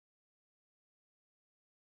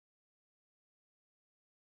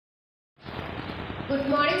Good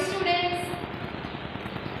morning, students.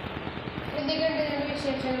 എന്തൊക്കെയുണ്ട്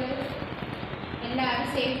വിശേഷങ്ങൾ? എല്ലാവരും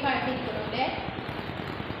സേഫ് ആയിട്ടിരിക്കുന്നുണ്ട്.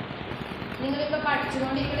 നിങ്ങളിപ്പോൾ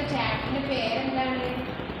പഠിച്ചുകൊണ്ടിരിക്കുന്ന ചാപ്റ്ററിൻ്റെ പേരെന്താണ്?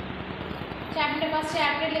 ചാപ്റ്ററിൻ്റെ ഫസ്റ്റ്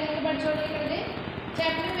ചാപ്റ്ററിൽ നിങ്ങൾ പഠിച്ചുകൊണ്ടിരിക്കുന്നത്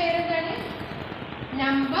ചാപ്റ്ററിൻ്റെ പേരെന്താണ്?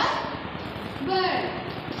 Number word.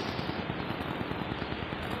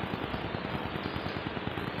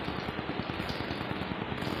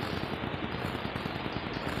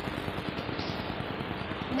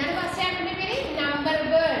 എന്താണ് ഫസ്റ്റ് ചാപ്റ്ററിൻ്റെ പേര്? Number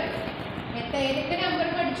word. ഏതൊക്കെ നമ്പർ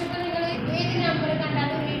പഠിച്ചപ്പോൾ നിങ്ങൾ ഏത് നമ്പർ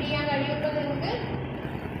കണ്ടാലും റീഡ് ചെയ്യാൻ കഴിയുമ്പോൾ നിങ്ങൾക്ക്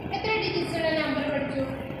എത്ര ഡിജിറ്റ്സുള്ള നമ്പർ പഠിച്ചു?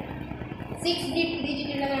 6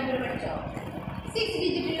 ഡിജിറ്റുള്ള നമ്പർ പഠിച്ചോ? 6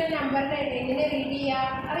 ഡിജിറ്റുള്ള നമ്പർ എങ്ങനെ റീഡ് ചെയ്യാം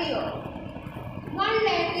അറിയോ? 1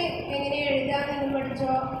 ലാക്ക് എങ്ങനെ എഴുതാൻ നിങ്ങൾ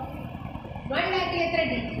പഠിച്ചോ? 1 ലാക്കിൽ എത്ര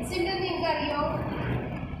ഡിജിറ്റ്സ് ഉണ്ടെന്ന് നിങ്ങൾക്ക് അറിയോ?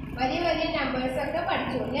 വലിയ വലിയ നമ്പേഴ്സൊക്കെ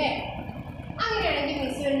പഠിച്ചു അല്ലേ? അങ്ങനെയാണെങ്കിൽ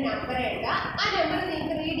മിസ് ഒരു നമ്പർ എഴുതാം. ആ നമ്പർ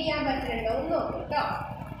നിങ്ങൾക്ക് റീഡ് ചെയ്യാൻ പറ്റുന്നുണ്ടോ എന്ന് നോക്കൂ കേട്ടോ.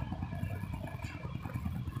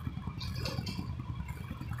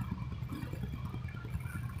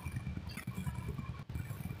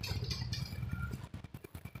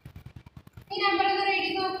 ഈ നമ്പർ ഒന്ന് റീഡ്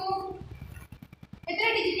ചെയ്ത് നോക്കൂ. എത്ര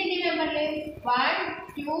ഡിജിറ്റ് ഉണ്ട് ഈ നമ്പറിൽ? 1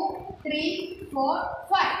 2 3 4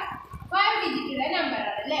 5. 5 ഡിജിറ്റുള്ള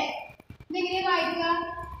നമ്പറാണ് അല്ലേ? ഇതെങ്ങനെ വായിക്കുക?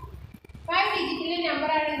 5 ഡിജിറ്റുള്ള നമ്പർ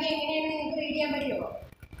ആണെങ്കിൽ എങ്ങനെയാണ് നിങ്ങൾക്ക് റീഡ് ചെയ്യാൻ പറ്റുമോ?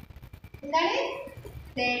 എന്താണ്?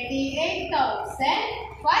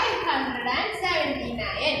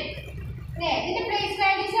 38,579 അല്ലേ? ഇതിന്റെ പ്ലേസ്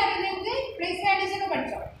വാല്യൂസ് അറിയാം നിങ്ങൾക്ക്? പ്ലേസ് വാല്യൂസ് ഒക്കെ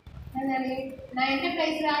പഠിച്ചോ? എന്താണ്? 9ന്റെ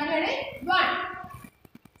പ്ലേസ് വാല്യൂ ആണ് 1,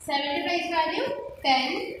 7ന്റെ place value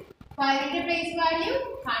 10, 5ന്റെ place value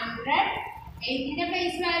 100, 8ന്റെ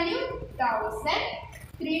place value 1000,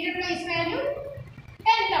 3ന്റെ place value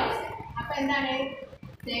 10,000. അപ്പൊ എന്താണ്?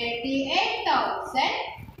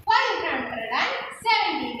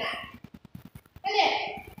 38,579 അല്ലേ?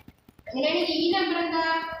 അങ്ങനെയാണെങ്കിൽ ഈ നമ്പർ എന്താ?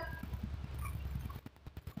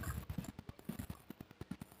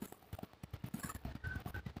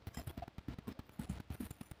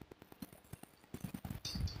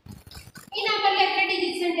 ഈ നമ്പറിൽ എത്ര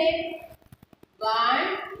ഡിജിറ്റ്സ് ഉണ്ട്? 1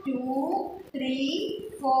 2 3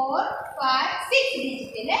 4 5 6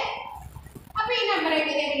 ഡിജിറ്റ് അല്ലേ? അപ്പൊ ഈ നമ്പർ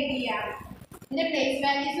എങ്ങനെ റീഡ് ചെയ്യാം? ഇതിന്റെ പ്ലേസ്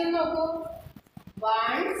വാല്യൂസ് ഒന്ന് നോക്കൂ.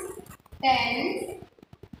 1s 10s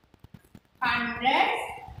 100s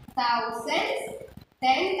 1000s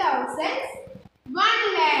 10,000s 1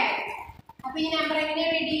 lakh. അപ്പൊ ഈ നമ്പർ എങ്ങനെ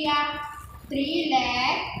റീഡ് ചെയ്യാം?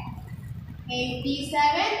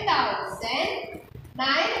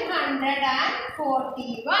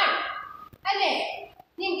 3,87,941 അല്ലേ?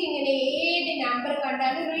 നിങ്ങൾക്ക് ഇങ്ങനെ ഏത് നമ്പർ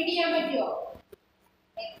കണ്ടാലും റീഡ് ചെയ്യാൻ പറ്റുമോ?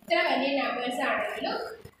 എത്ര വലിയ നമ്പേഴ്സ് ആണെങ്കിലും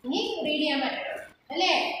ഇനി റീഡ് ചെയ്യാൻ പറ്റണം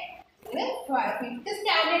അല്ലേ? നിങ്ങൾ 5th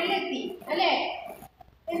സ്റ്റാൻഡേർഡിൽ എത്തി അല്ലേ?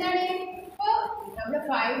 എന്താണ് ഇപ്പോൾ നമ്മൾ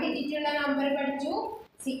 5 ഡിജിറ്റുള്ള നമ്പർ പഠിച്ചു,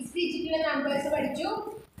 6 ഡിജിറ്റുള്ള നമ്പേഴ്സ് പഠിച്ചു.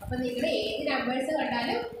 അപ്പോൾ നിങ്ങൾ ഏത് നമ്പേഴ്സ്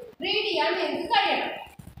കണ്ടാലും റീഡ് ചെയ്യാൻ നിങ്ങൾക്ക് കഴിയണം.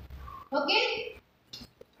 ഓക്കെ?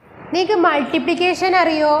 നിങ്ങൾക്ക് മൾട്ടിപ്ലിക്കേഷൻ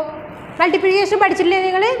അറിയോ? മൾട്ടിപ്ലിക്കേഷൻ പഠിച്ചില്ലേ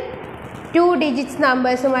നിങ്ങൾ? 2 ഡിജിറ്റ്സ്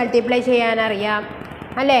നമ്പേഴ്സ് മൾട്ടിപ്ലൈ ചെയ്യാൻ അറിയാം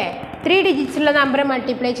അല്ലേ? 3 ഡിജിറ്റ്സ് ഉള്ള നമ്പർ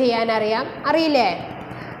മൾട്ടിപ്ലൈ ചെയ്യാൻ അറിയാം, അറിയില്ലേ?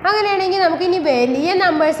 അങ്ങനെയാണെങ്കിൽ നമുക്കിനി വലിയ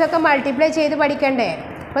നമ്പേഴ്സൊക്കെ മൾട്ടിപ്ലൈ ചെയ്ത് പഠിക്കണ്ടേ?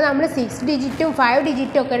 അപ്പോൾ നമ്മൾ 6 ഡിജിറ്റും 5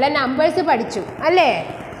 ഡിജിറ്റും ഒക്കെ ഉള്ള നമ്പേഴ്സ് പഠിച്ചു അല്ലേ?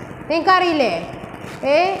 നിങ്ങൾക്കറിയില്ലേ?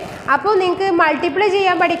 അപ്പോൾ നിങ്ങൾക്ക് മൾട്ടിപ്ലൈ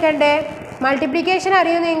ചെയ്യാൻ പഠിക്കണ്ടേ? മൾട്ടിപ്ലിക്കേഷൻ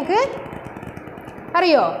അറിയോ നിങ്ങൾക്ക്?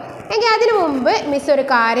 അറിയോ? എങ്കിൽ അതിനു മുമ്പ് മിസ് ഒരു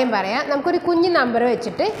കാര്യം പറയാം. നമുക്കൊരു കുഞ്ഞു നമ്പർ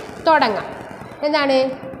വെച്ചിട്ട് തുടങ്ങാം. എന്താണ്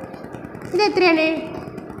ഇത്? എത്രയാണ്?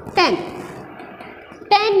 10.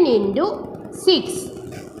 10 × 6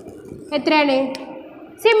 എത്രയാണ്?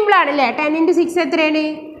 സിമ്പിളാണല്ലേ? 10 × 6 എത്രയാണ്?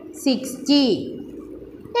 60.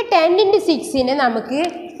 ഈ 10 × 6നെ നമുക്ക്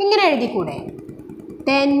ഇങ്ങനെ എഴുതിക്കൂടെ?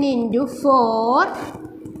 10 × 4.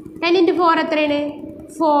 10 × 4 എത്രയാണ്?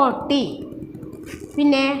 40.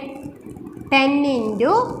 പിന്നെ 10 ×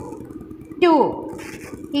 2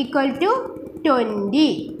 = 20.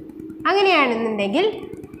 അങ്ങനെയാണെന്നുണ്ടെങ്കിൽ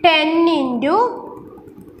 10 ×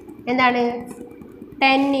 എന്താണ്?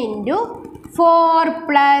 10 × 4 +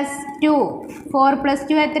 2. 4 +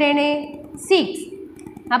 2 എത്രയാണ്? 6.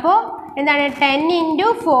 അപ്പോൾ എന്താണ്? 10 ×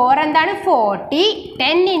 4 എന്താണ്? 40.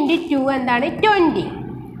 10 × 2 എന്താണ്? 20.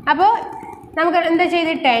 അപ്പോൾ നമുക്ക് എന്താ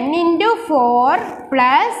ചെയ്ത്? 10 × 4 +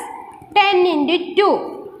 10 × 2.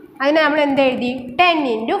 അതിന് നമ്മൾ എന്താ എഴുതി? 10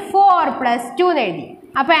 × 4 + 2 എന്ന് എഴുതി.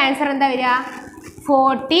 അപ്പോൾ ആൻസർ എന്താ വരിക?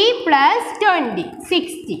 40 + 20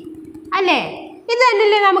 60 അല്ലേ? ഇത്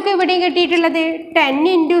തന്നെയല്ലേ നമുക്ക് ഇവിടെയും കിട്ടിയിട്ടുള്ളത്? 10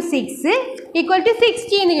 × 6 =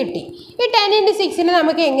 60 എന്ന് കിട്ടി. ഈ 10 × 6നെ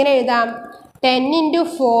നമുക്ക് എങ്ങനെ എഴുതാം? 10 ×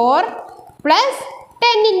 4 +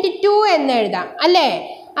 10 × 2 എന്ന് എഴുതാം അല്ലേ?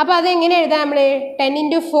 അപ്പോൾ അതെങ്ങനെ എഴുതാം നമ്മൾ? 10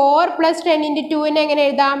 into 4 plus 10 into 2 എങ്ങനെ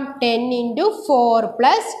എഴുതാം? 10 into 4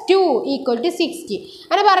 plus 2 equal to 60.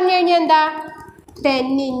 അങ്ങനെ പറഞ്ഞു കഴിഞ്ഞാൽ എന്താ? 10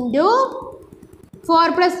 into 4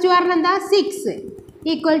 plus 2 പറഞ്ഞാൽ എന്താ? 6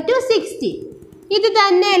 equal to 60. ഇത്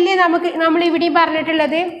തന്നെയല്ലേ നമ്മൾ ഇവിടെയും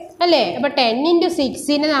പറഞ്ഞിട്ടുള്ളത് അല്ലേ? അപ്പോൾ 10 into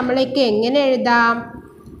 6 നമ്മൾക്ക് എങ്ങനെ എഴുതാം?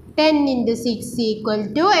 10 into 6 equal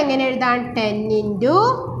to എങ്ങനെ എഴുതാം? 10 into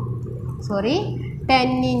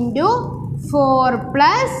 4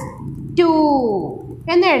 plus 2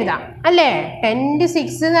 എന്ന് എഴുതാം അല്ലേ? 10 into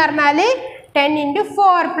 6 എന്ന് പറഞ്ഞാൽ 10 into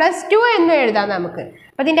 4 plus 2 എന്ന് എഴുതാം നമുക്ക്.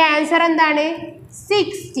 അപ്പോൾ ഇതിൻ്റെ ആൻസർ എന്താണ്?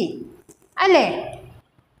 60 അല്ലേ?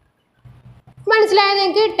 മനസ്സിലായത്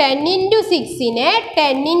നിങ്ങൾക്ക്? 10 into 6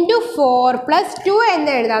 10 into 4 plus 2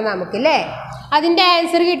 എന്ന് എഴുതാം നമുക്ക് അല്ലേ? അതിൻ്റെ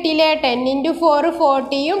ആൻസർ കിട്ടിയില്ലേ? 10 into 4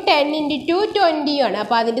 40യും 10 into 2 20യും ആണ്.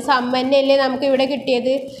 അപ്പോൾ അതിൻ്റെ സം തന്നെയല്ലേ നമുക്ക് ഇവിടെ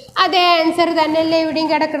കിട്ടിയത്? അതേ ആൻസർ തന്നെയല്ലേ ഇവിടെയും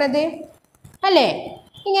കിടക്കുന്നത് അല്ലേ?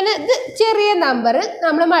 ഇങ്ങനെ ഇത് ചെറിയ നമ്പർ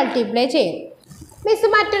നമ്മൾ മൾട്ടിപ്ലൈ ചെയ്യും. മിസ്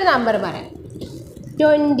മറ്റൊരു നമ്പർ പറയാം.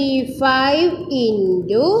 25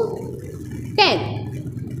 into 10.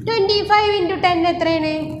 25 into 10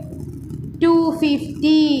 എത്രയാണ്?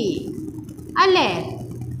 250 അല്ലേ?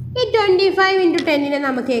 ഈ 25 into 10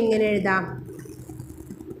 നമുക്ക് എങ്ങനെ എഴുതാം?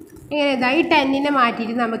 എങ്ങനെ എഴുതാം? ഈ 10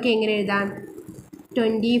 മാറ്റിയിട്ട് നമുക്ക് എങ്ങനെ എഴുതാം?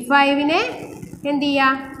 25 എന്ത്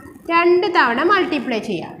ചെയ്യാം? 2 തവണ മൾട്ടിപ്ലൈ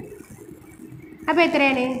ചെയ്യാം. അപ്പോൾ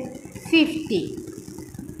എത്രയാണ്? 50.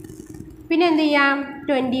 പിന്നെ എന്ത് ചെയ്യാം?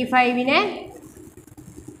 25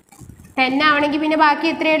 10 ആവണമെങ്കിൽ പിന്നെ ബാക്കി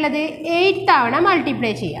എത്രയുള്ളത്? 8 തവണ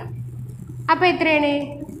മൾട്ടിപ്ലൈ ചെയ്യാം. അപ്പോൾ എത്രയാണ്?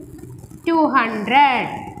 200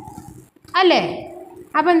 അല്ലേ?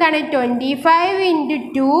 അപ്പോൾ എന്താണ്? 25 into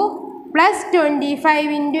 2 plus 25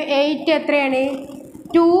 into 8 എത്രയാണ്?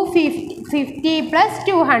 250 plus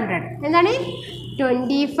 200 എന്താണ്?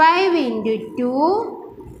 25 into 2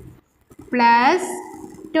 plus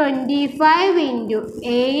 25 into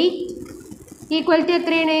 8 equal to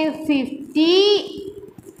എത്രയാണ്? 50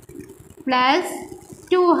 plus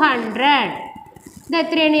 200. ഇത്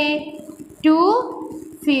എത്രയാണ്?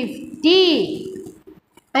 250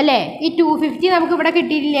 അല്ലേ? ഈ 250 നമുക്ക് ഇവിടെ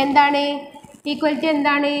കിട്ടിയിട്ടില്ല. എന്താണ്? ഈക്വൽ ടു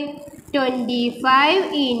എന്താണ്? 25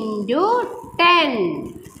 into 10.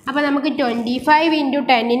 അപ്പോൾ നമുക്ക് 25 into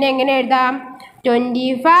 10 എങ്ങനെ എഴുതാം?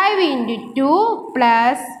 25 into 2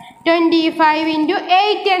 plus 25 into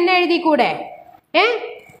 8 എന്ന് എഴുതിക്കൂടെ?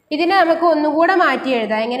 ഇതിനെ നമുക്ക് ഒന്നുകൂടെ മാറ്റി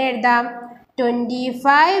എഴുതാം. എങ്ങനെ എഴുതാം?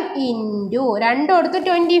 25 into 2 കൊടുത്ത്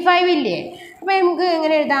 25 ഇല്ലേ? അപ്പോൾ നമുക്ക്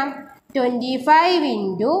എങ്ങനെ എഴുതാം? 25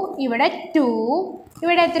 into ഇവിടെ 2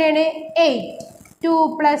 ഇവിടെ എത്രയാണ്? 8. 2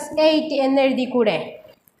 plus 8 എന്ന് എഴുതിക്കൂടെ?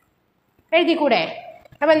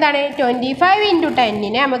 അപ്പോൾ എന്താണ്? 25 into 10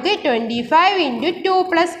 നമുക്ക് 25 into 2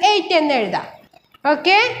 plus 8 എന്ന് എഴുതാം.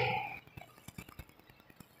 ഓക്കെ?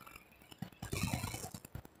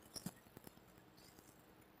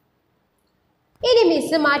 ഇനി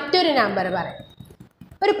മിസ് മറ്റൊരു നമ്പർ പറയാം.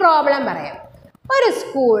 ഒരു പ്രോബ്ലം പറയാം. ഒരു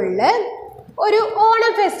സ്കൂളിൽ ഒരു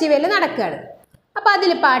ഓണം ഫെസ്റ്റിവൽ നടക്കുകയാണ്. അപ്പോൾ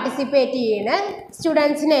അതിൽ പാർട്ടിസിപ്പേറ്റ് ചെയ്യുന്ന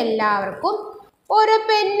സ്റ്റുഡൻസിന് എല്ലാവർക്കും ഓരോ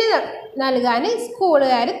പെന്ന് നൽകാൻ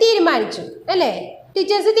സ്കൂളുകാർ തീരുമാനിച്ചു അല്ലേ?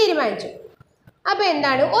 ടീച്ചേഴ്സ് തീരുമാനിച്ചു. അപ്പോൾ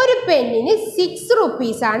എന്താണ്? ഒരു പെന്നിന് 6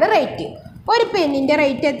 rupees റേറ്റ്. ഒരു പെന്നിൻ്റെ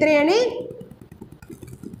റേറ്റ് എത്രയാണ്?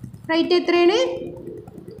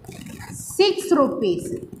 6 rupees.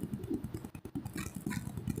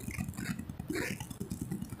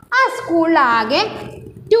 ആ സ്കൂളിലാകെ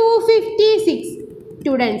 256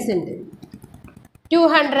 സ്റ്റുഡൻസ് ഉണ്ട്.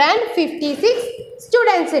 256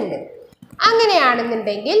 സ്റ്റുഡൻസ് ഉണ്ട്.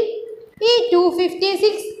 അങ്ങനെയാണെന്നുണ്ടെങ്കിൽ ഈ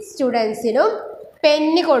 256 സ്റ്റുഡൻസിനും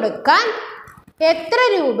പെന്ന് കൊടുക്കാൻ എത്ര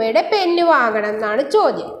രൂപയുടെ പെന്ന് വാങ്ങണം എന്നാണ്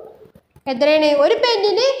ചോദ്യം. എത്രയാണ്? ഒരു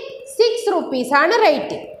പെന്നിന് 6 rupees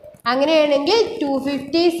റേറ്റ്. അങ്ങനെയാണെങ്കിൽ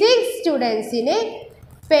 256 സ്റ്റുഡൻസിന്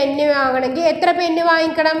പെന്ന് വാങ്ങണമെങ്കിൽ എത്ര പെന്ന്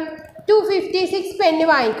വാങ്ങിക്കണം? 256 പെന്ന്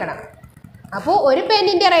വാങ്ങിക്കണം. അപ്പോൾ ഒരു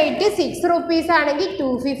പെന്നിൻ്റെ റേറ്റ് 6 rupees ആണെങ്കിൽ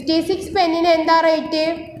 256 പെന്നിന് എന്താ റേറ്റ്?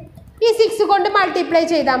 ഈ 6 കൊണ്ട് മൾട്ടിപ്ലൈ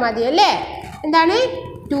ചെയ്താൽ മതി അല്ലേ? എന്താണ്?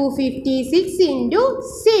 256 into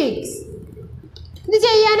 6. ഇത്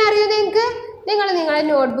ചെയ്യാൻ അറിയോ നിങ്ങൾക്ക്? നിങ്ങൾ നിങ്ങളുടെ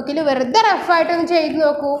നോട്ട്ബുക്കിൽ വെറുതെ റഫായിട്ടൊന്ന് ചെയ്ത്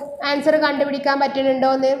നോക്കൂ. ആൻസർ കണ്ടുപിടിക്കാൻ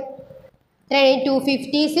പറ്റുന്നുണ്ടോയെന്ന്. എത്രയാണ്?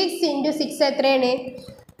 256 into 6 എത്രയാണ്?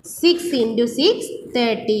 6 into 6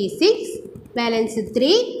 36. Balance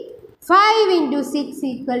 3. 5 into 6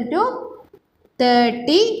 equal to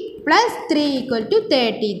 30 plus 3 equal to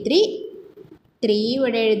 33. 3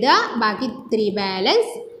 ഇവിടെ എഴുതുക. ബാക്കി 3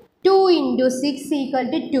 balance. 2 into 6 equal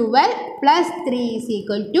to 12 plus 3 is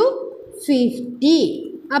equal to 50.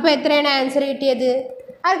 അപ്പോൾ എത്രയാണ് ആൻസർ കിട്ടിയത്?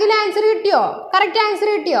 ആർക്കെങ്കിലും ആൻസർ കിട്ടിയോ? കറക്റ്റ് ആൻസർ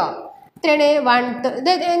കിട്ടിയോ? എത്രയാണ്?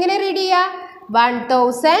 ഇത് എങ്ങനെ റീഡ് ചെയ്യുക?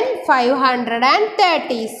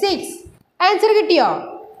 1536. ആൻസർ കിട്ടിയോ?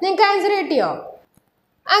 നിങ്ങൾക്ക് ആൻസർ കിട്ടിയോ?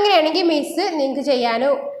 അങ്ങനെയാണെങ്കിൽ മിസ് നിങ്ങൾക്ക് ചെയ്യാൻ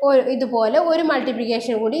ഇതുപോലെ ഒരു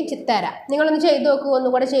മൾട്ടിപ്ലിക്കേഷൻ കൂടി തരാം. നിങ്ങളൊന്ന് ചെയ്ത് നോക്കൂ,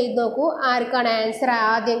 ഒന്നുകൂടെ ചെയ്ത് നോക്കൂ. ആർക്കാണ് ആൻസർ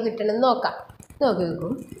ആദ്യം കിട്ടണമെന്ന് നോക്കാം. നോക്കി നോക്കൂ.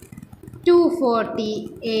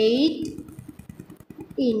 248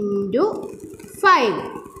 × 5.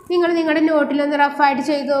 നിങ്ങൾ നിങ്ങളുടെ നോട്ടിലൊന്ന് റഫായിട്ട്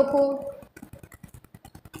ചെയ്ത് നോക്കൂ.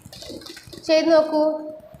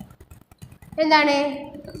 എന്താണ്?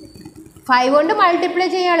 5 കൊണ്ട് മൾട്ടിപ്ലൈ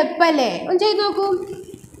ചെയ്യാൻ എളുപ്പമല്ലേ? ഒന്ന് ചെയ്ത് നോക്കൂ.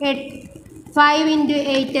 5 ×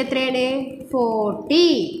 8 എത്രയാണ്? 40.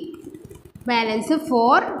 ബാലൻസ്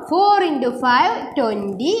 4. 4 × 5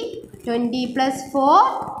 20. 20 + 4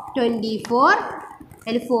 24.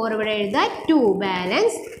 അതിൽ 4 ഇവിടെ എഴുതുക. 2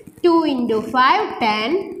 ബാലൻസ്. 2 × 5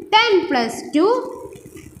 10. 10 + 2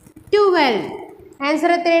 12.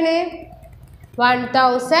 ആൻസർ എത്രയാണ്?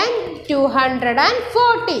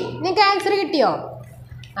 1240. നിങ്ങൾക്ക് ആൻസർ കിട്ടിയോ?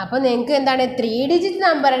 അപ്പോൾ നിങ്ങൾക്ക് എന്താണ് 3 ഡിജിറ്റ്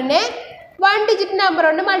നമ്പറിനെ 1 ഡിജിറ്റ് നമ്പർ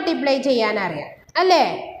കൊണ്ട് മൾട്ടിപ്ലൈ ചെയ്യാൻ അറിയാം അല്ലേ?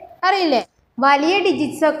 അറിയില്ലേ? വലിയ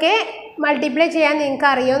ഡിജിറ്റ്സ് ഒക്കെ മൾട്ടിപ്ലൈ ചെയ്യാൻ നിങ്ങൾക്ക്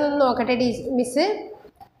അറിയുമെന്നൊന്ന് നോക്കട്ടെ മിസ്.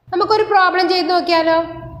 നമുക്കൊരു പ്രോബ്ലം ചെയ്ത് നോക്കിയാലോ?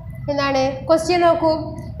 എന്താണ് ക്വസ്റ്റ്യൻ നോക്കൂ.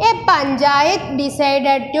 A panchayat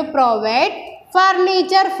decided to provide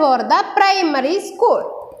furniture for the primary school.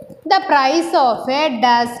 The price of A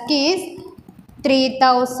desk is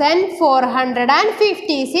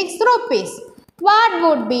 3456 rupees. What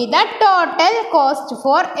would be the total cost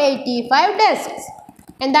for 85 desks?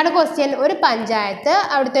 എന്താണ് ക്വസ്റ്റ്യൻ? ഒരു പഞ്ചായത്ത്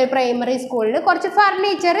അവിടുത്തെ പ്രൈമറി സ്കൂളിൽ കുറച്ച്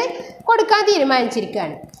ഫർണിച്ചർ കൊടുക്കാൻ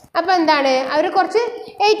തീരുമാനിച്ചിരിക്കുകയാണ്. അപ്പോൾ എന്താണ്, അവർ കുറച്ച്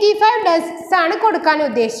 85 ഡെസ്ക്സ് ആണ് കൊടുക്കാൻ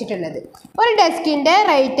ഉദ്ദേശിച്ചിട്ടുള്ളത്. ഒരു ഡെസ്കിൻ്റെ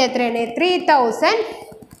റേറ്റ് എത്രയാണ്?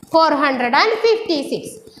 3456.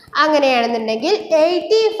 അങ്ങനെയാണെന്നുണ്ടെങ്കിൽ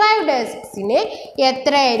 85 ഡെസ്ക്സിന്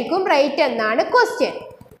എത്രയായിരിക്കും റേറ്റ് എന്നാണ് ക്വസ്റ്റ്യൻ.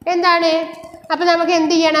 എന്താണ്? അപ്പോൾ നമുക്ക്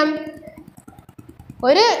എന്ത് ചെയ്യണം?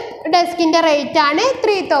 ഒരു ഡെസ്കിൻ്റെ റേറ്റ് ആണ്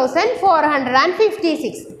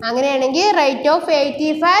 3456. അങ്ങനെയാണെങ്കിൽ റേറ്റ് ഓഫ്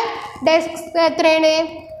 85 ഡെസ്ക്സ് എത്രയാണ്?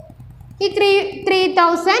 ഈ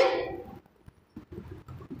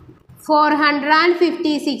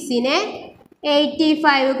 3456നെ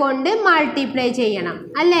 85 കൊണ്ട് മൾട്ടിപ്ലൈ ചെയ്യണം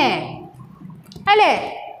അല്ലേ?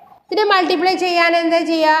 ഇതിനെ മൾട്ടിപ്ലൈ ചെയ്യാൻ എന്താ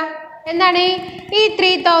ചെയ്യുക? എന്താണ് ഈ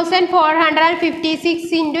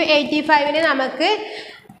 3456 × 85നെ നമുക്ക്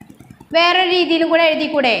വേറൊരു രീതിയിലും കൂടെ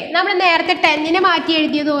എഴുതിക്കൂടെ? നമ്മൾ നേരത്തെ 10നെ മാറ്റി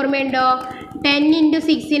എഴുതിയത് ഓർമ്മയുണ്ടോ? 10 ×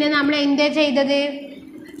 6നെ നമ്മൾ എന്താ ചെയ്തത്?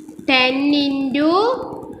 10 ×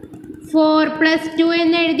 4 + 2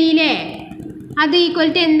 എന്ന് എഴുതിയില്ലേ? അത് ഈക്വൽ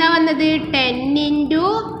ടു എന്താ വന്നത്? 10 ×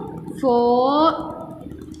 4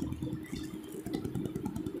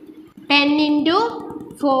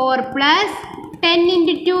 + 10 ×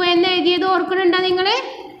 2 എന്ന് എഴുതിയത് ഓർക്കുന്നുണ്ടോ നിങ്ങൾ?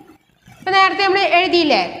 അപ്പോൾ നേരത്തെ നമ്മൾ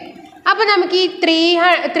എഴുതിയില്ലേ? അപ്പോൾ നമുക്ക് ഈ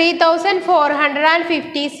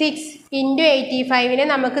 3456 × 85നെ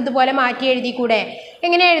നമുക്ക് ഇതുപോലെ മാറ്റി എഴുതിക്കൂടെ?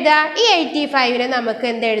 എങ്ങനെ എഴുതാം? ഈ 85നെ നമുക്ക്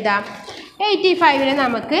എന്തെഴുതാം? 85നെ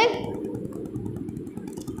നമുക്ക്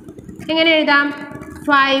എങ്ങനെ എഴുതാം?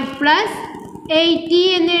 5 + 80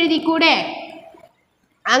 എന്ന് എഴുതിക്കൂടെ?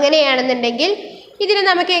 അങ്ങനെയാണെന്നുണ്ടെങ്കിൽ ഇതിനെ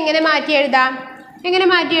നമുക്ക് എങ്ങനെ മാറ്റി എഴുതാം?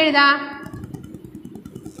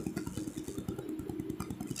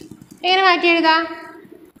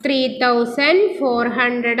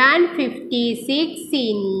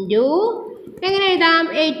 എങ്ങനെ എഴുതാം?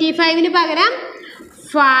 85ന് പകരം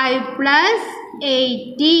 5 +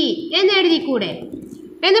 80 എന്ന് എഴുതിക്കൂടെ?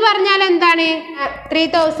 എന്ന് പറഞ്ഞാൽ എന്താണ്?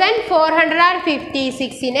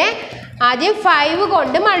 3456നെ ആദ്യം 5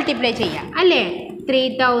 കൊണ്ട് മൾട്ടിപ്ലൈ ചെയ്യാം അല്ലേ?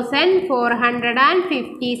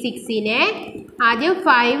 3456നെ ആദ്യം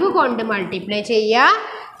 5 കൊണ്ട് മൾട്ടിപ്ലൈ ചെയ്യുക.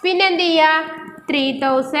 പിന്നെ എന്ത് ചെയ്യുക?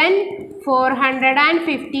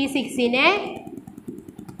 3456നെ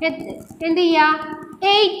എന്ത് ചെയ്യുക?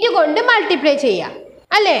 8 കൊണ്ട് മൾട്ടിപ്ലൈ ചെയ്യുക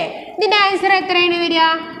അല്ലേ? ഇതിൻ്റെ ആൻസർ എത്രയാണ് വരിക?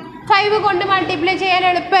 5 കൊണ്ട് മൾട്ടിപ്ലൈ ചെയ്യാൻ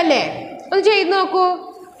എളുപ്പമല്ലേ? ഒന്ന് ചെയ്ത് നോക്കൂ.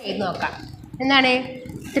 നോക്കാം. എന്താണ്?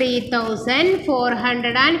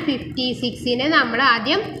 3456നെ നമ്മൾ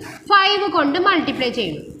ആദ്യം 5 കൊണ്ട് മൾട്ടിപ്ലൈ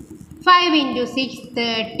ചെയ്യുന്നു. 5 × 6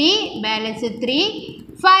 30, ബാലൻസ് 3.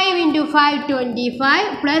 5 × 5 25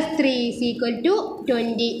 + 3 =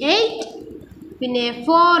 28. പിന്നെ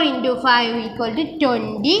 4 × 5 =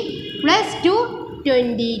 20 + 2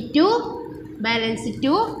 22, ബാലൻസ്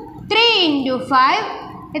 2. 3 × 5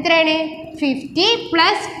 എത്രയാണ്? 50 +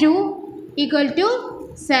 2 =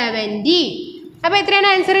 70. അപ്പോൾ എത്രയാണ്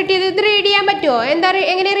ആൻസർ കിട്ടിയത്? ഇത് റീഡ് ചെയ്യാൻ പറ്റുമോ?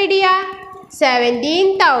 എങ്ങനെ റീഡ് ചെയ്യുക?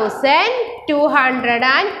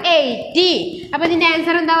 17,280. അപ്പോൾ ഇതിൻ്റെ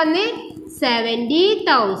ആൻസർ എന്താ വന്ന്?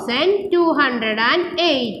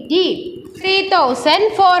 70,280.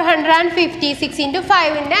 3456 ×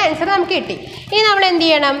 5ൻ്റെ ആൻസർ നമുക്ക് കിട്ടി. ഇനി നമ്മൾ എന്ത്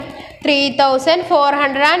ചെയ്യണം?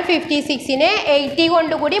 3456നെ 80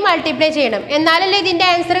 കൊണ്ട് കൂടി മൾട്ടിപ്ലൈ ചെയ്യണം. എന്നാലല്ലേ ഇതിൻ്റെ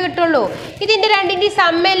ആൻസർ കിട്ടുള്ളൂ. ഇതിൻ്റെ രണ്ടിൻ്റെ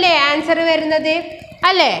സമ്മല്ലേ ആൻസർ വരുന്നത്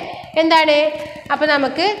അല്ലേ? എന്താണ്? അപ്പോൾ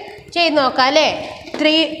നമുക്ക് ചെയ്ത് നോക്കാം അല്ലേ?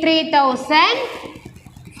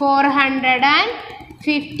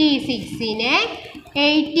 3456നെ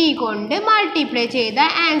 80 കൊണ്ട് മൾട്ടിപ്ലൈ ചെയ്ത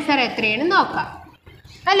ആൻസർ എത്രയാണ് നോക്കാം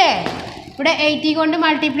അല്ലേ? ഇവിടെ 80 കൊണ്ട്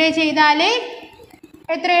മൾട്ടിപ്ലൈ ചെയ്താൽ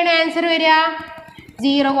എത്രയാണ് ആൻസർ വരിക?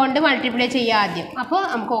 0 കൊണ്ട് മൾട്ടിപ്ലൈ ചെയ്യുക ആദ്യം. അപ്പോൾ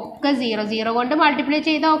നമുക്ക് ഒക്കെ 0 കൊണ്ട് മൾട്ടിപ്ലൈ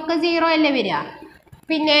ചെയ്താൽ ഒക്കെ 0 അല്ലേ വരിക.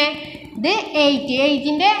 പിന്നെ ഇത്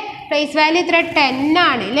 8ൻ്റെ പ്ലേസ് വാല്യൂ ഇത്ര 10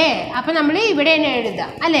 ആണ് അല്ലേ? അപ്പോൾ നമ്മൾ ഇവിടെ തന്നെ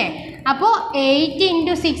എഴുതാം അല്ലേ? അപ്പോൾ 8 ×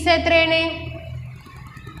 6 എത്രയാണ്?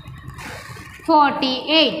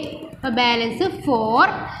 48. അപ്പോൾ ബാലൻസ് 4.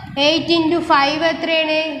 8 × 5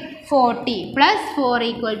 എത്രയാണ്? 40 + 4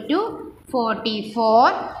 =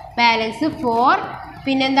 44. ബാലൻസ് 4.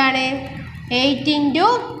 പിന്നെന്താണ്? 8 ×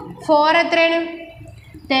 4 എത്രയാണ്?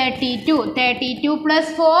 32. 32 +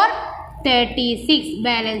 4 36.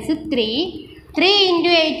 ബാലൻസ് 3. 3 ×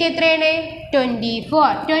 8 എത്രയാണ്?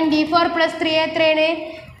 24. 24 + 3 എത്രയാണ്?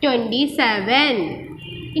 27.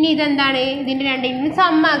 ഇനി ഇതെന്താണ്? ഇതിൻ്റെ രണ്ടിനും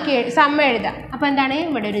സമ്മ എഴുതാം. അപ്പോൾ എന്താണ്?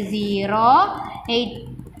 ഇവിടെ ഒരു 0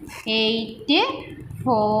 8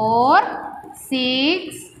 4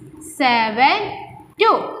 6 7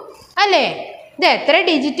 2 അല്ലേ? ഇത് എത്ര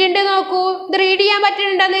ഡിജിറ്റ് ഉണ്ട് നോക്കൂ. ഇത് റീഡ് ചെയ്യാൻ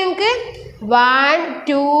പറ്റുന്നുണ്ടോ നിങ്ങൾക്ക്? 1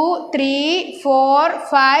 2 3 4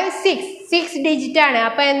 5 6 ഡിജിറ്റ് ആണ്.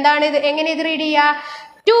 അപ്പോൾ എന്താണ് ഇത്? എങ്ങനെ ഇത് റീഡ് ചെയ്യുക?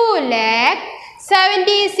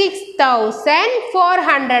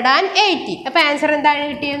 2,76,480. അപ്പോൾ ആൻസർ എന്താണ്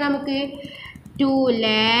കിട്ടിയത് നമുക്ക്?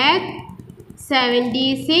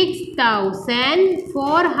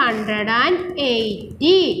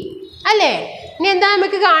 2,76,480 അല്ലേ? ഇനി എന്താ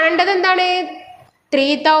നമുക്ക് കാണേണ്ടത്? എന്താണ്?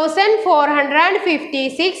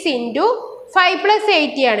 3,456 × 5 +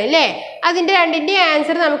 80 ആണ് അല്ലേ? അതിൻ്റെ രണ്ടിൻ്റെ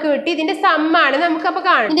ആൻസർ നമുക്ക് കിട്ടി. ഇതിൻ്റെ സമ്മാണ് നമുക്കപ്പോൾ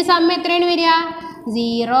കാണാം. ഇതിൻ്റെ സമ്മ എത്രയാണ് വരിക?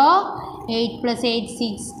 0 8 + 8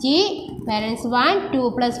 60. ബാലൻസ് 1 2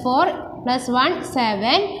 + 4 + 1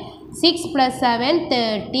 7 6 + 7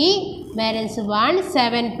 30. ബാലൻസ് 1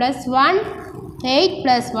 7 + 1 8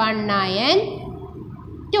 + 1 9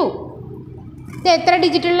 2. ഇത് എത്ര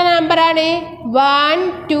ഡിജിറ്റുള്ള നമ്പറാണ്? 1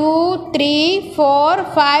 2 3 4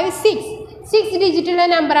 5 6 ഡിജിറ്റുള്ള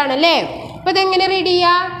നമ്പറാണ് അല്ലേ? അപ്പോൾ ഇതെങ്ങനെ റീഡ്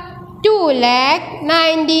ചെയ്യുക?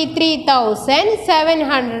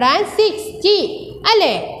 2,93,760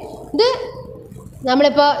 അല്ലേ? ഇത്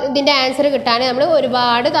നമ്മളിപ്പോൾ ഇതിൻ്റെ ആൻസർ കിട്ടാൻ നമ്മൾ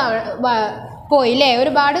ഒരുപാട് പോയില്ലേ?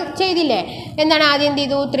 ഒരുപാട് ചെയ്തില്ലേ? എന്താണ് ആദ്യം എന്ത്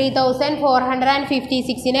ചെയ്തു?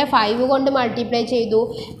 3,456നെ 5 കൊണ്ട് മൾട്ടിപ്ലൈ ചെയ്തു.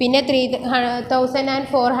 പിന്നെ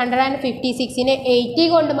 3,456നെ 80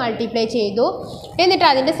 കൊണ്ട് മൾട്ടിപ്ലൈ ചെയ്തു. എന്നിട്ട്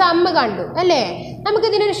അതിൻ്റെ സമ്മ് കണ്ടു അല്ലേ?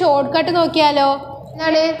 നമുക്കിതിനൊരു ഷോർട്ട് കട്ട് നോക്കിയാലോ?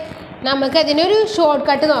 എന്താണ്? നമുക്കതിനൊരു ഷോർട്ട്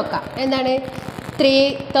കട്ട് നോക്കാം. എന്താണ്?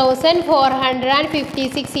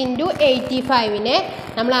 3,456 × 85നെ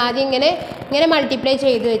നമ്മൾ ആദ്യം ഇങ്ങനെ മൾട്ടിപ്ലൈ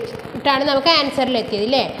ചെയ്ത് വെച്ചിട്ടാണ് നമുക്ക് ആൻസറിലെത്തിയത്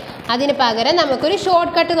അല്ലേ? അതിന് പകരം നമുക്കൊരു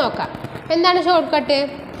ഷോർട്ട് കട്ട് നോക്കാം. എന്താണ് ഷോർട്ട് കട്ട്?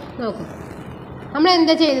 നോക്കൂ. നമ്മൾ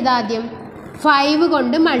എന്താ ചെയ്തത്? ആദ്യം 5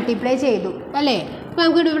 കൊണ്ട് മൾട്ടിപ്ലൈ ചെയ്തു അല്ലേ? അപ്പോൾ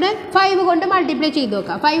നമുക്ക് ഇവിടെ 5 കൊണ്ട് മൾട്ടിപ്ലൈ ചെയ്ത്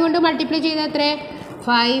നോക്കാം. 5 കൊണ്ട് മൾട്ടിപ്ലൈ ചെയ്താൽ എത്ര?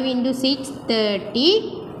 5 × 6 30.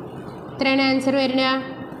 എത്രയാണ് ആൻസർ വരുന്നത്?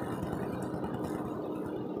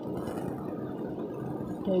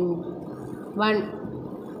 1.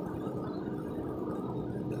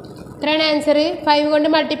 എത്രയാണ് ആൻസർ? 5 കൊണ്ട്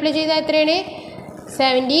മൾട്ടിപ്ലൈ ചെയ്താൽ എത്രയാണ്?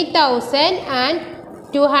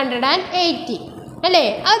 70,280 അല്ലേ?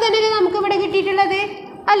 അത് തന്നെയല്ലേ നമുക്ക് ഇവിടെ കിട്ടിയിട്ടുള്ളത്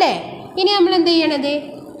അല്ലേ? ഇനി നമ്മൾ എന്ത് ചെയ്യണത്?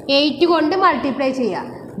 8 കൊണ്ട് മൾട്ടിപ്ലൈ ചെയ്യുക.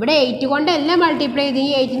 ഇവിടെ 8 കൊണ്ടല്ല മൾട്ടിപ്ലൈ ചെയ്ത്. ഈ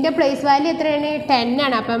 8ൻ്റെ പ്ലേസ് വാല്യൂ എത്രയാണ്? 10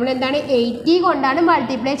 ആണ്. അപ്പോൾ നമ്മൾ എന്താണ്? 80 കൊണ്ടാണ്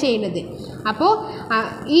മൾട്ടിപ്ലൈ ചെയ്യുന്നത്. അപ്പോൾ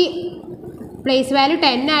ഈ പ്ലേസ് വാല്യൂ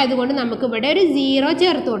 10 ആയതുകൊണ്ട് നമുക്ക് ഇവിടെ ഒരു 0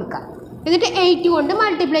 ചേർത്ത് കൊടുക്കാം. എന്നിട്ട് 8 കൊണ്ട്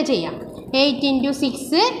മൾട്ടിപ്ലൈ ചെയ്യാം. 8 ×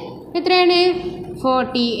 6 എത്രയാണ്?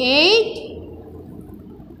 48.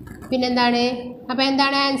 പിന്നെന്താണ്? അപ്പോൾ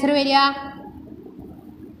എന്താണ് ആൻസർ വരിക?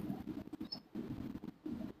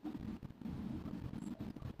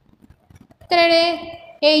 എത്രയാണ്?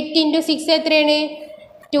 8 × 6 എത്രയാണ്?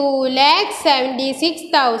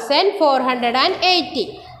 2,76,480.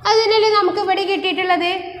 അതിനല്ലേ നമുക്ക് ഇവിടെ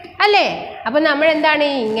കിട്ടിയിട്ടുള്ളത് അല്ലേ? അപ്പോൾ നമ്മൾ എന്താണ്?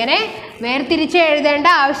 ഇങ്ങനെ വേർതിരിച്ച് എഴുതേണ്ട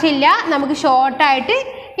ആവശ്യമില്ല. നമുക്ക് ഷോർട്ടായിട്ട്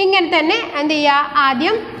ഇങ്ങനെ തന്നെ എന്ത് ചെയ്യുക?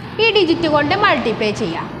 ആദ്യം ഈ ഡിജിറ്റ് കൊണ്ട് മൾട്ടിപ്ലൈ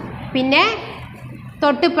ചെയ്യുക. പിന്നെ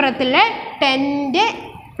തൊട്ടിപ്പുറത്തുള്ള 10ൻ്റെ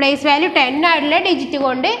പ്ലേസ് വാല്യൂ 10 ആയിട്ടുള്ള ഡിജിറ്റ്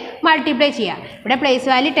കൊണ്ട് മൾട്ടിപ്ലൈ ചെയ്യുക. ഇവിടെ പ്ലേസ്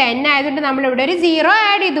വാല്യൂ 10 ആയതുകൊണ്ട് നമ്മളിവിടെ ഒരു 0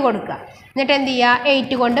 ആഡ് ചെയ്ത് കൊടുക്കുക. എന്നിട്ട് എന്ത് ചെയ്യുക?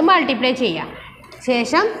 8 കൊണ്ട് മൾട്ടിപ്ലൈ ചെയ്യുക.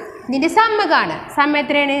 ശേഷം ഇതിൻ്റെ സമ്മ് കാണുക. സമ്മ്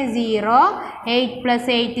എത്രയാണ്? 0, 8 +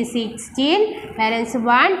 8 16, ബാലൻസ്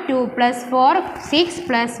 1, 2 + 4 6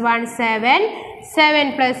 + 1 7, 7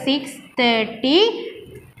 + 6 30,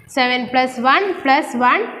 7 + 1 +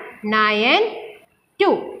 1 9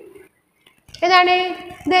 2. ഏതാണ്?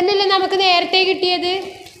 ഇതന്നെയല്ലേ നമുക്ക് നേരത്തെ കിട്ടിയത്.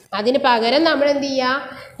 അതിന് പകരം നമ്മൾ എന്ത്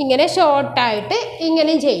ചെയ്യുക? ഇങ്ങനെ ഷോർട്ടായിട്ട്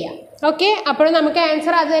ഇങ്ങനെയും ചെയ്യാം. ഓക്കെ, അപ്പോൾ നമുക്ക്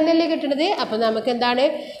ആൻസർ അത് തന്നെയല്ലേ കിട്ടുന്നത്. അപ്പോൾ നമുക്ക് എന്താണ്,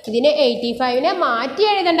 ഇതിന് 85നെ മാറ്റി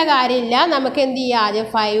എഴുതേണ്ട കാര്യമില്ല. നമുക്ക് എന്ത് ചെയ്യുക? ആദ്യം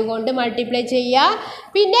 5 കൊണ്ട് മൾട്ടിപ്ലൈ ചെയ്യുക,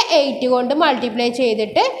 പിന്നെ 8 കൊണ്ട് മൾട്ടിപ്ലൈ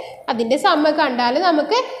ചെയ്തിട്ട് അതിൻ്റെ സമ്മ് കണ്ടാൽ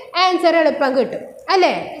നമുക്ക് ആൻസർ എളുപ്പം കിട്ടും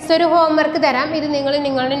അല്ലേ. ഒരു ഹോംവർക്ക് തരാം. ഇത് നിങ്ങൾ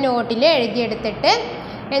നിങ്ങളുടെ നോട്ടിൽ എഴുതിയെടുത്തിട്ട്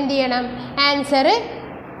എന്ത് ചെയ്യണം? ആൻസർ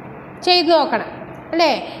ചെയ്ത് നോക്കണം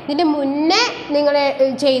അല്ലേ. ഇതിന് മുന്നേ നിങ്ങൾ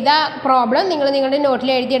ചെയ്ത പ്രോബ്ലം നിങ്ങൾ നിങ്ങളുടെ നോട്ടിൽ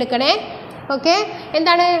എഴുതിയെടുക്കണേ. ഓക്കെ,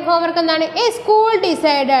 എന്താണ് ഹോംവർക്ക്? എന്താണ്? A school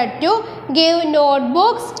decided to give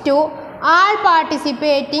notebooks to all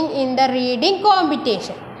participating in the reading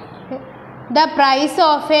competition. The price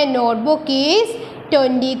of A notebook is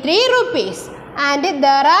 23 rupees and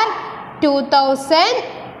there are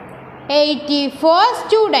 2084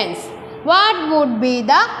 students. What would be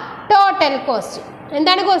the total cost?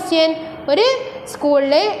 എന്താണ് question? ഒരു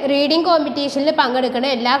സ്കൂളിൽ reading കോമ്പറ്റീഷനിൽ പങ്കെടുക്കുന്ന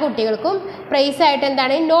എല്ലാ കുട്ടികൾക്കും price ആയിട്ട്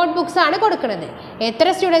എന്താണ്? Notebooks ആണ് കൊടുക്കുന്നത്. എത്ര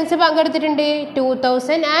സ്റ്റുഡൻസ് പങ്കെടുത്തിട്ടുണ്ട്?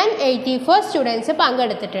 2084 സ്റ്റുഡൻസ്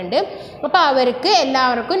പങ്കെടുത്തിട്ടുണ്ട്. അപ്പോൾ അവർക്ക്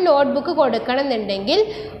എല്ലാവർക്കും നോട്ട്ബുക്ക് കൊടുക്കണം എന്നുണ്ടെങ്കിൽ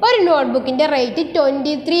ഒരു നോട്ട്ബുക്കിൻ്റെ റേറ്റ്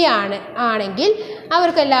 23 ആണെങ്കിൽ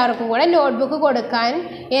അവർക്ക് എല്ലാവർക്കും കൂടെ നോട്ട്ബുക്ക് കൊടുക്കാൻ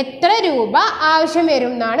എത്ര രൂപ ആവശ്യം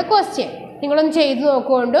വരും എന്നാണ് ക്വസ്റ്റ്യൻ. നിങ്ങളൊന്ന് ചെയ്ത്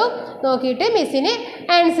നോക്കിയിട്ട് മിസ്സിന്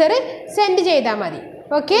ആൻസർ സെൻഡ് ചെയ്താൽ മതി.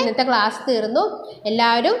 ഓക്കെ, ഇന്നത്തെ ക്ലാസ് തീർന്നു.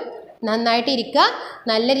 എല്ലാവരും നന്നായിട്ട് ഇരിക്കുക,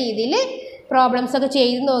 നല്ല രീതിയിൽ പ്രോബ്ലംസ് ഒക്കെ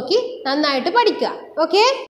ചെയ്ത് നോക്കി നന്നായിട്ട് പഠിക്കുക. ഓക്കെ.